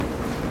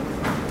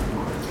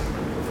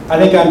I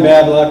think I'm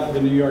bad luck for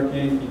the New York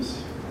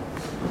Yankees.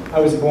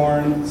 I was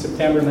born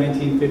September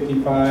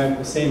 1955,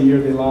 the same year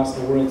they lost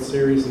the World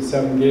Series in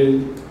 7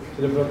 games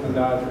to the Brooklyn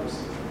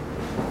Dodgers.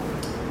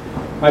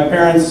 My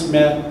parents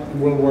met in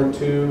World War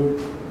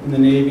II in the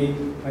Navy.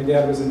 My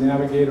dad was a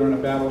navigator on a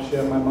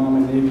battleship, my mom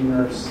a Navy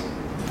nurse.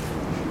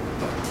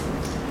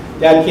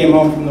 Dad came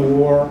home from the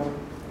war,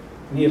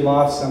 and he had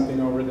lost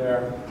something over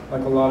there.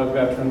 Like a lot of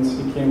veterans,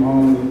 he came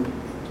home and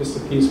just a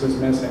piece was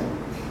missing.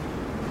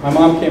 My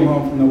mom came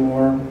home from the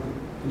war,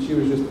 and she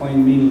was just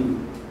plain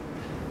mean.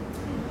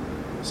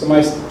 So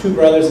my 2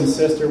 brothers and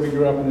sister, we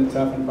grew up in a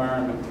tough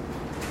environment.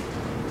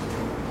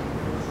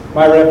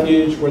 My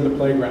refuge were the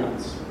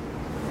playgrounds,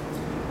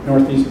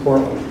 Northeast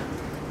Portland.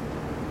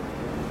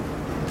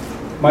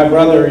 My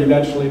brother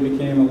eventually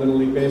became a Little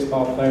League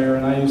baseball player,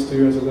 and I used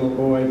to, as a little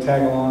boy,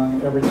 tag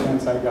along every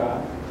chance I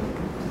got.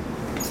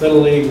 Little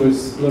League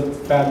looked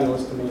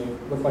fabulous to me.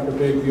 Looked like a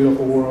big,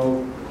 beautiful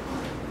world.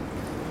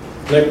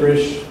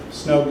 Licorice,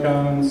 snow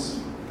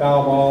cones,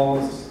 foul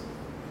balls,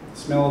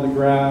 smell of the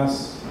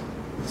grass,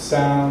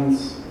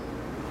 sounds,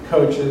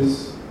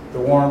 coaches, the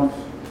warmth.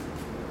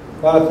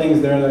 A lot of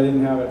things there that I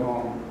didn't have at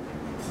home.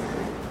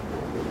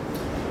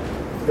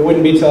 It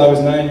wouldn't be till I was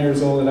 9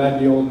 years old that I'd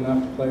be old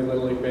enough to play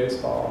Little League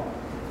baseball.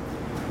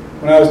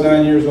 When I was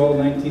 9 years old,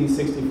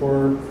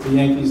 1964, the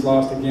Yankees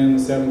lost again in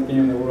the 7th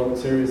game of the World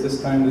Series,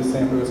 this time to the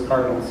St. Louis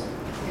Cardinals.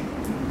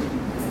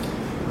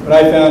 But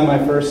I found my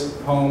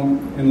first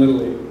home in Little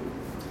League.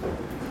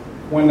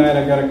 One night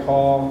I got a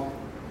call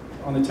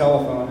on the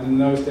telephone, and in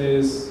those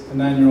days, a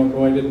 9-year-old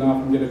boy didn't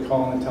often get a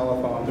call on the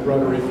telephone, the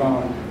rotary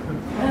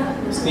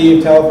phone.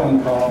 Steve,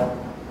 telephone call.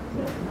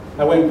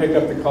 I went and picked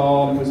up the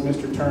call, and it was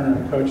Mr.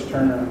 Turner, Coach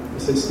Turner. He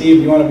said, "Steve,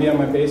 do you want to be on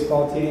my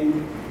baseball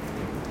team?"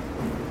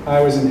 I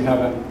was in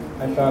heaven.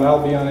 I thought,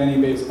 I'll be on any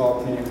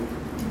baseball team.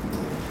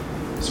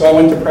 So I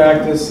went to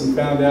practice and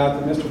found out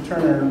that Mr.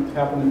 Turner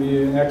happened to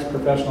be an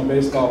ex-professional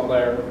baseball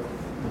player.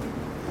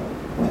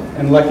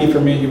 And lucky for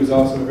me, he was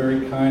also a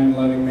very kind and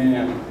loving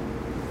man.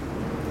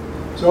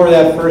 So over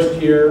that first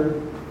year,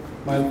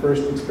 my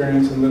first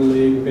experience in Little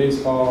League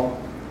baseball,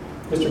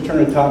 Mr.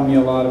 Turner taught me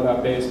a lot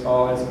about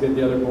baseball, as he did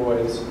the other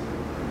boys.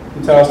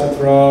 He taught us to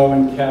throw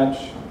and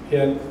catch,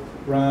 hit,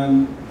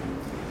 run.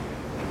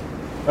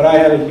 But I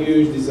had a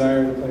huge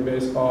desire to play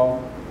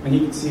baseball, and he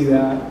could see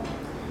that.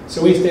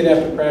 So we stayed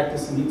after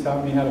practice, and he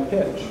taught me how to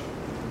pitch.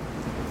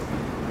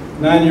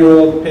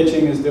 9-year-old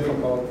pitching is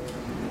difficult.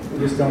 We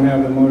just don't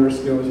have the motor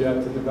skills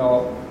yet to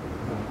develop.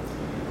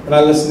 But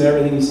I listened to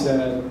everything he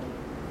said.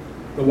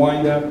 The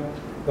wind-up,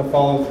 the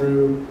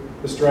follow-through,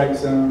 the strike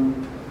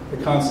zone, the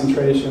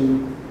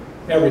concentration,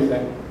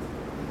 everything.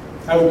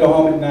 I would go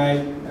home at night,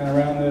 and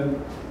around the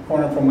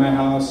corner from my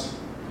house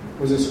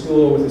was a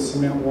school with a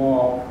cement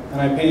wall, and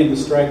I painted the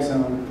strike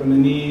zone from the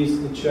knees,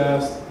 the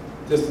chest,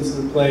 distance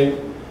of the plate.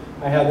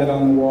 I had that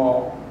on the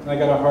wall, and I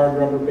got a hard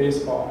rubber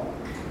baseball.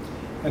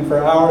 And for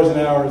hours and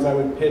hours, I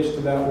would pitch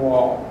to that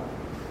wall.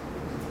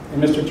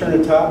 And Mr.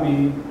 Turner taught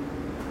me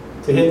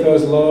to hit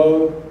those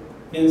low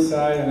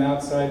inside and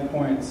outside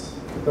points.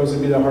 Those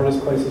would be the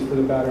hardest places for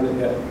the batter to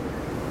hit.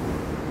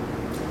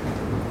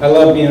 I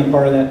loved being a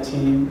part of that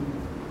team.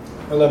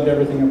 I loved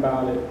everything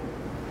about it.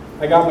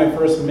 I got my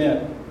first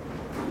mitt.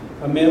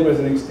 A mitt was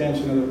an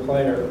extension of the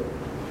player.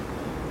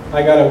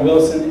 I got a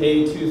Wilson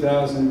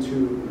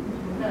A2002.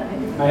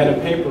 I had a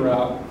paper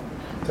out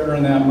to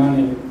earn that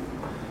money.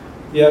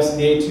 Yes,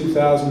 the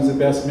A2000 was the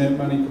best mitt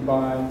money could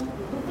buy.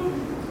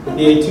 But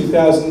the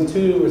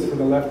A2002 was for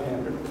the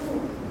left-hander.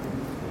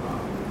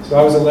 So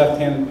I was a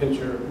left-handed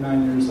pitcher at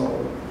 9 years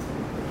old.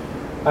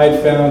 I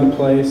had found a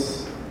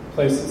place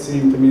that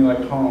seemed to me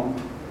like home.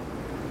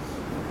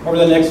 Over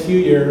the next few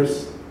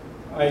years,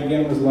 I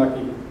again was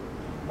lucky.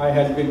 I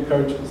had good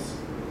coaches.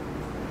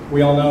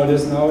 We all know it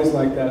isn't always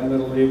like that in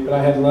Little League, but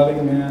I had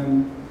loving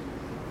men,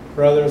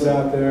 brothers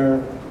out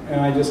there,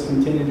 and I just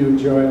continued to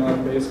enjoy a lot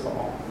of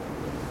baseball.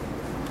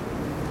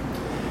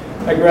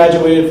 I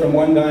graduated from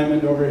one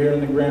diamond over here in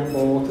the Grant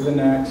Bowl to the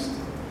next,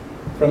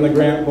 from the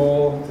Grant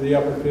Bowl to the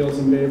upper fields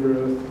in Babe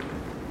Ruth,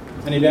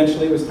 and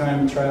eventually it was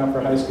time to try out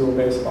for high school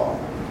baseball.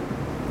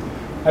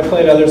 I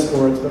played other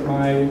sports, but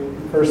my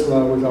first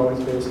love was always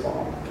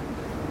baseball.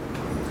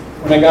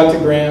 When I got to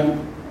Grant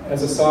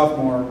as a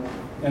sophomore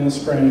in the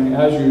spring,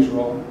 as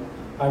usual,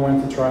 I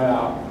went to try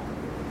out.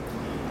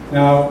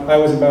 Now, I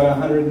was about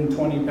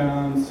 120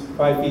 pounds,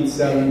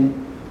 5'7".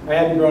 I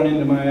hadn't grown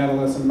into my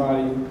adolescent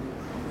body,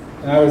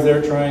 and I was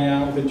there trying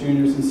out with the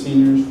juniors and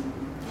seniors.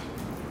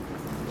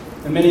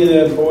 And many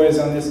of the boys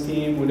on this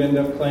team would end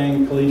up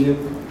playing collegiate.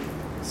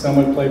 Some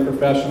would play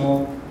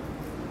professional.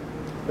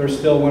 There's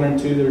still one or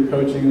two that are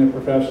coaching in the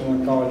professional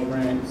and college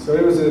ranks. So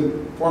it was a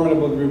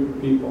formidable group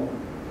of people.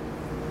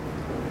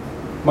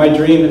 My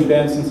dream had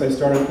been, since I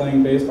started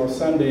playing baseball,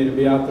 someday to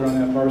be out there on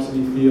that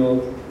varsity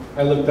field.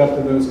 I looked up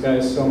to those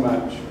guys so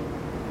much.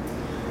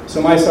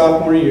 So my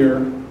sophomore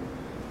year,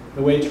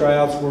 the way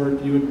tryouts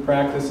worked, you would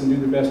practice and do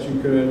the best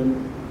you could.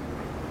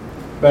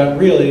 But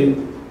really,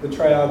 the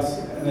tryouts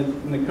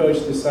and the coach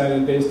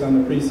decided based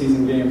on the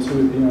preseason games who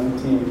would be on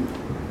the team.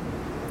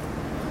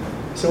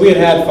 So we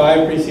had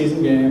 5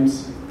 preseason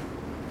games,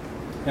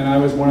 and I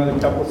was one of the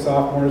couple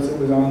sophomores that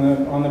was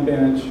on the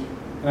bench,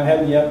 and I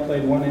hadn't yet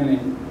played 1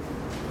 inning.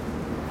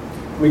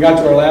 We got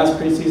to our last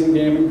preseason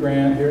game at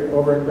Grant, here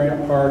over at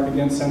Grant Park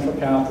against Central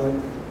Catholic,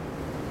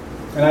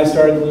 and I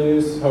started to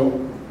lose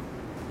hope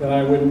that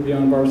I wouldn't be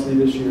on varsity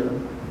this year.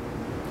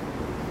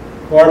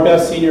 Well, our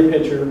best senior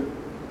pitcher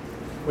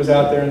was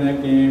out there in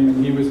that game,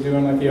 and he was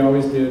doing like he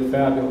always did,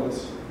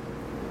 fabulous.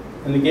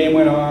 And the game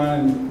went on,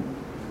 and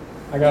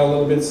I got a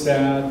little bit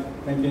sad,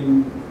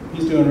 thinking,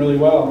 he's doing really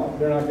well.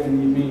 They're not going to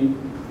need me.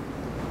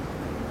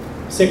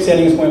 6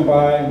 innings went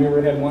by, and we were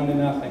ahead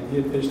 1-0. He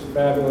had pitched a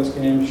fabulous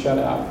game,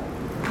 shutout.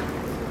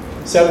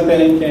 7th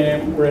inning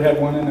came, we're ahead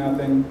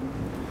 1-0.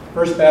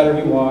 First batter,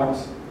 he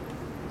walks.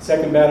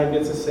 Second batter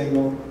gets a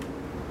single.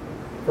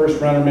 First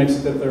runner makes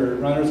it to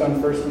third. Runners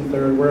on first and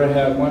third. We're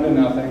ahead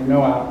 1-0,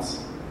 no outs.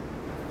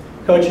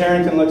 Coach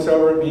Harrington looks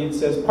over at me and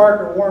says,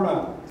 "Parker, warm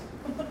up."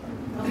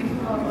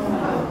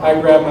 I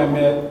grab my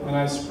mitt and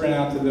I sprint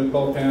out to the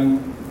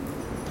bullpen.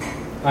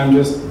 I'm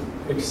just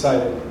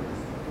excited.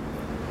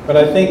 But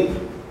I think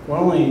we're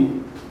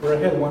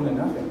ahead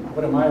 1-0.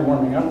 What am I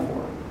warming up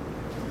for?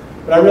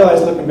 But I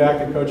realized looking back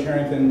that Coach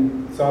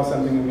Harrington saw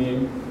something in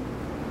me,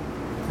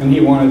 and he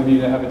wanted me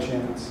to have a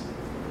chance.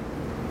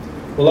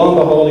 Well, lo and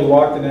behold, he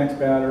walked the next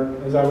batter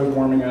as I was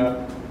warming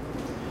up.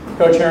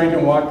 Coach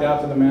Harrington walked out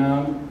to the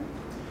mound.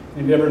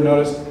 And if you ever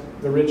noticed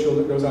the ritual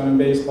that goes on in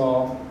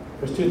baseball,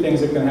 there's 2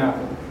 things that can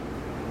happen.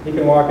 He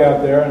can walk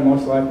out there, and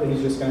most likely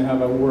he's just going to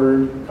have a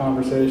word,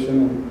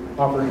 conversation, and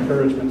offer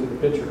encouragement to the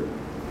pitcher.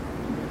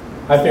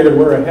 I figured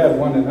we're ahead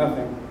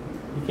 1-0.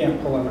 You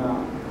can't pull him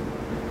out.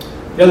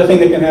 The other thing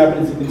that can happen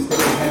is he can stick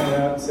his hand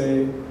out and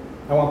say,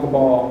 "I want the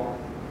ball."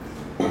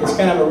 It's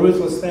kind of a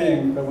ruthless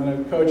thing, but when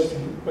a coach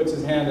puts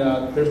his hand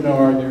out, there's no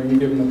arguing. You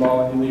give him the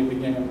ball and you leave the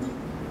game.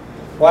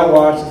 Well, I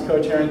watched as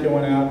Coach Harrington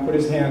went out, put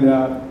his hand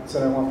out,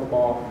 said, "I want the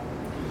ball."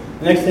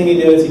 The next thing he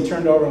did is he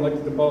turned over and looked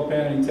at the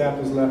bullpen and he tapped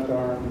his left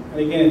arm.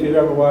 And again, if you've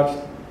ever watched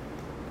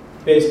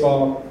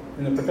baseball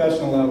in the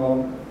professional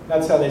level,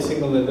 that's how they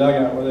signal the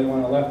dugout, whether they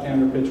want a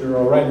left-hander pitcher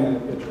or a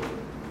right-handed pitcher.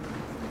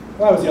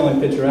 Well, I was the only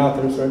pitcher out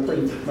there, so I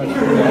pretty much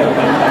figured that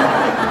out.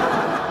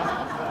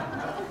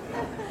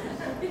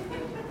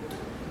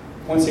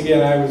 Once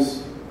again, I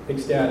was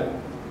ecstatic.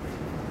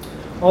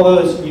 All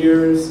those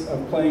years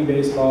of playing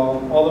baseball,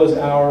 all those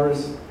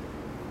hours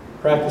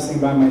practicing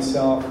by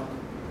myself,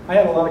 I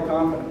had a lot of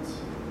confidence.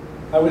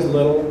 I was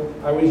little,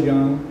 I was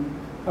young,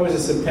 I was a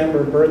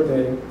September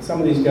birthday. Some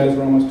of these guys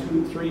were almost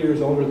 2-3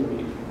 years older than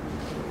me.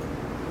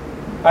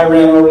 I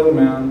ran over to the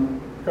mound.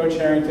 Coach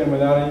Harrington,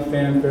 without any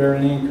fanfare,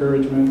 any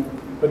encouragement,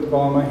 put the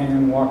ball in my hand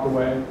and walked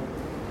away.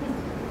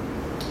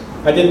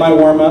 I did my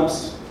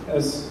warm-ups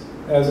as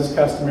is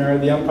customary.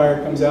 The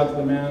umpire comes out to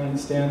the mound and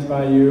stands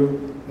by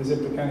you as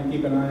if to kind of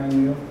keep an eye on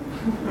you.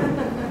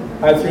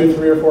 I threw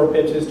 3 or 4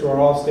 pitches to our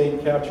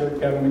all-state catcher,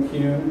 Kevin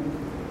McCune.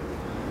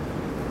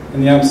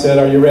 And the ump said,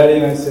 "Are you ready?"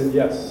 And I said,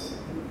 "Yes."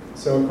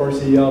 So, of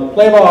course, he yelled,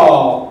 "Play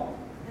ball!"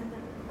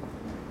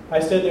 I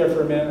stood there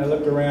for a minute and I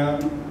looked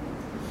around.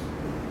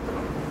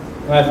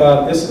 And I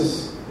thought, this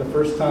is the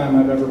first time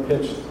I've ever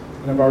pitched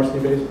in a varsity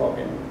baseball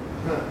game.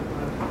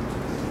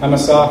 I'm a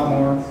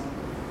sophomore.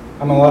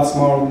 I'm a lot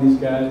smaller than these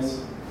guys.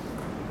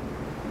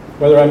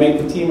 Whether I make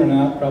the team or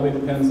not probably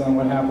depends on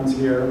what happens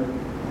here.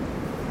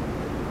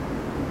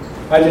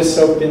 I just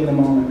soaked in the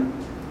moment.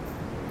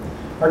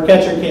 Our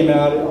catcher came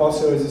out,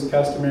 also as is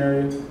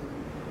customary,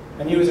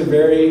 and he was a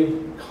very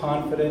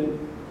confident,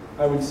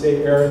 I would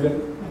say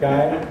arrogant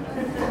guy.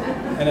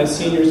 And as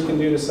seniors can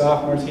do to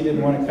sophomores, he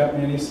didn't want to cut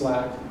me any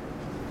slack.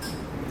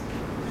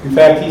 In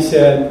fact, he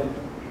said,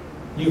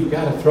 "You've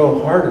got to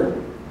throw harder."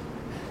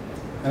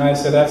 And I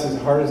said, "That's as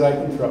hard as I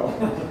can throw."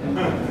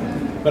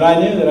 But I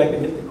knew that I could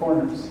hit the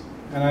corners,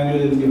 and I knew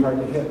that it would be hard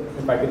to hit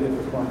if I could hit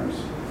the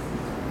corners.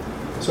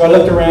 So I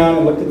looked around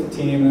and looked at the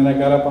team, and then I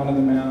got up onto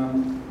the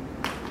mound,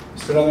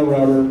 stood on the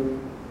rubber,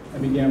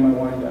 and began my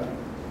windup.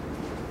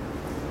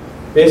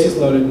 Bases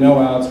loaded, no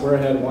outs. We're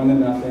ahead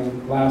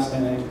 1-0, last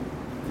inning.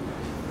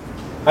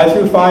 I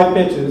threw 5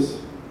 pitches.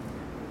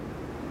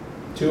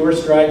 2 were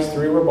strikes,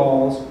 3 were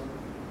balls.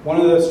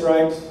 One of the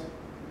strikes,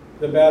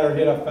 the batter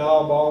hit a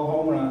foul ball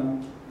home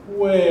run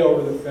way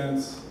over the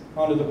fence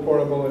onto the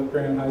portable at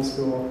Grant High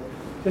School,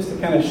 just to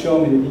kind of show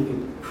me that he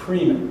could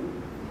cream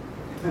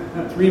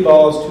it. 3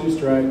 balls, 2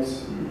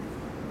 strikes,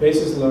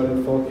 bases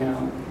loaded, full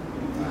count.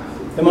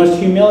 The most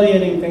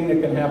humiliating thing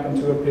that can happen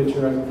to a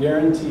pitcher, I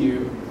guarantee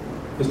you,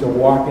 is to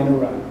walk in a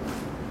run.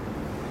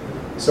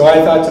 So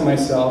I thought to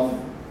myself,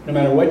 no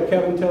matter what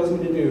Kevin tells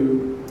me to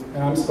do,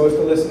 and I'm supposed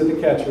to listen to the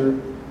catcher,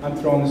 I'm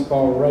throwing this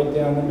ball right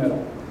down the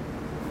middle.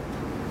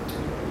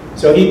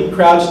 So he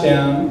crouched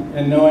down,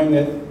 and knowing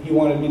that he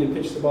wanted me to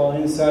pitch the ball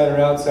inside or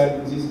outside,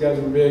 because these guys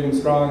were big and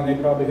strong, and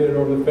they probably hit it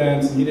over the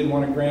fence, and he didn't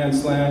want a grand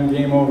slam,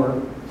 game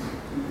over,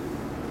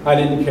 I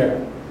didn't care.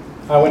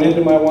 I went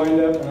into my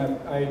windup, and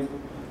I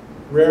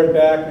reared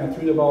back, and I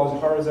threw the ball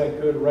as hard as I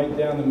could right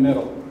down the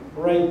middle,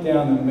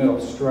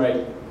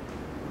 strike.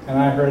 And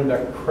I heard the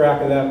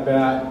crack of that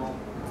bat,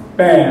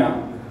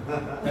 bam!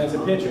 And as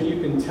a pitcher,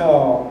 you can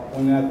tell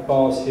when that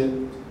ball's hit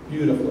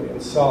beautifully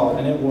and solid,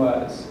 and it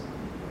was.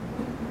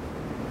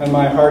 And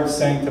my heart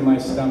sank to my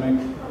stomach,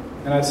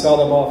 and I saw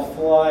the ball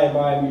fly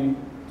by me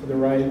to the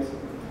right.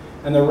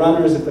 And the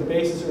runners, if the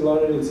bases are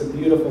loaded, it's a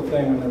beautiful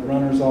thing when the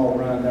runners all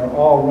run. They're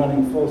all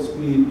running full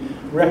speed,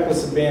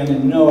 reckless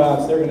abandon, no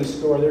outs. They're going to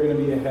score. They're going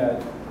to be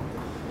ahead.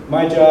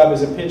 My job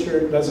as a pitcher,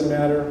 it doesn't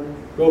matter.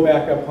 Go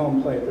back up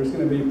home plate. There's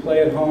going to be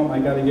play at home. I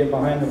got to get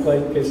behind the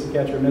plate in case the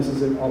catcher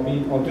misses it. I'll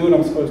do what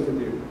I'm supposed to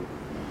do.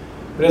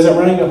 But as I'm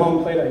running to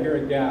home plate, I hear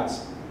a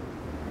gasp.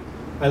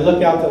 I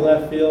look out to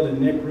left field, and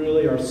Nick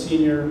Ruley, our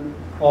senior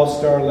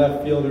all-star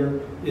left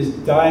fielder, is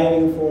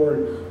diving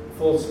forward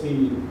full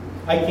speed.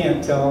 I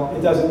can't tell.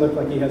 It doesn't look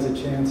like he has a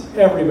chance.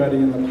 Everybody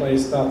in the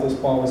place thought this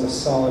ball was a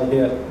solid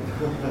hit.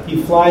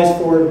 He flies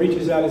forward,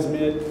 reaches out his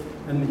mitt,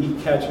 and he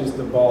catches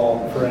the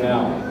ball for an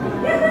out.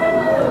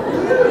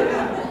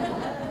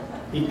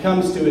 He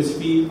comes to his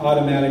feet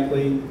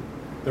automatically.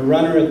 The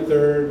runner at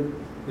third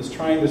is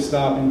trying to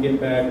stop and get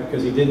back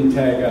because he didn't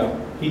tag up.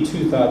 He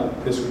too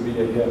thought this would be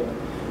a hit.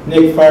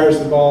 Nick fires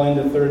the ball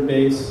into third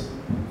base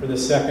for the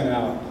second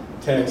out,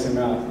 tags him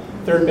out.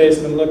 Third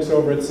baseman looks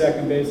over at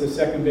second base. The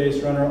second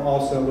base runner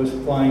also was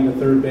flying to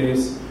third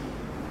base.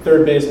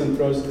 Third baseman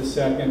throws to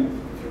second,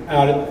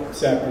 out at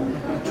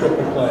second,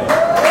 triple play.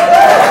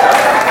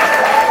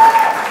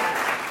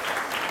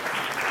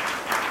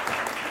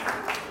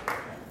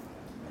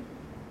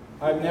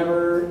 I've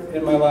never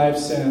in my life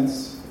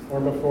since or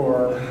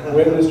before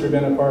witnessed or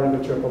been a part of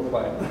a triple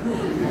play.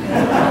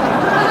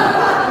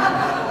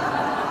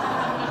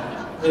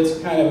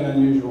 It's kind of an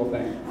unusual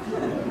thing.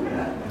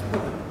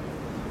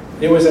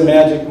 It was a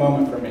magic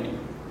moment for me.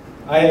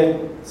 I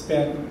had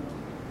spent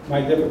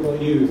my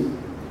difficult youth,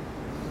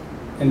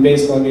 and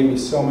baseball gave me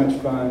so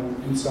much fun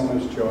and so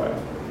much joy.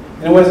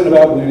 And it wasn't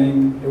about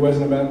winning. It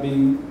wasn't about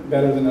being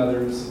better than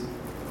others.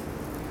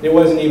 It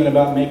wasn't even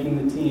about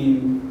making the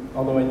team,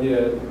 although I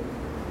did.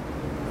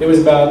 It was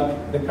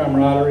about the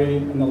camaraderie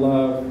and the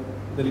love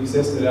that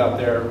existed out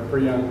there for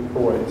young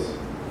boys.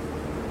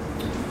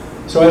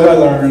 So as I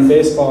learned,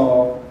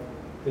 baseball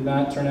did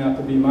not turn out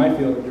to be my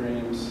field of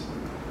dreams,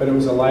 but it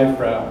was a life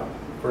route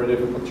for a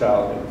difficult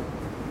childhood.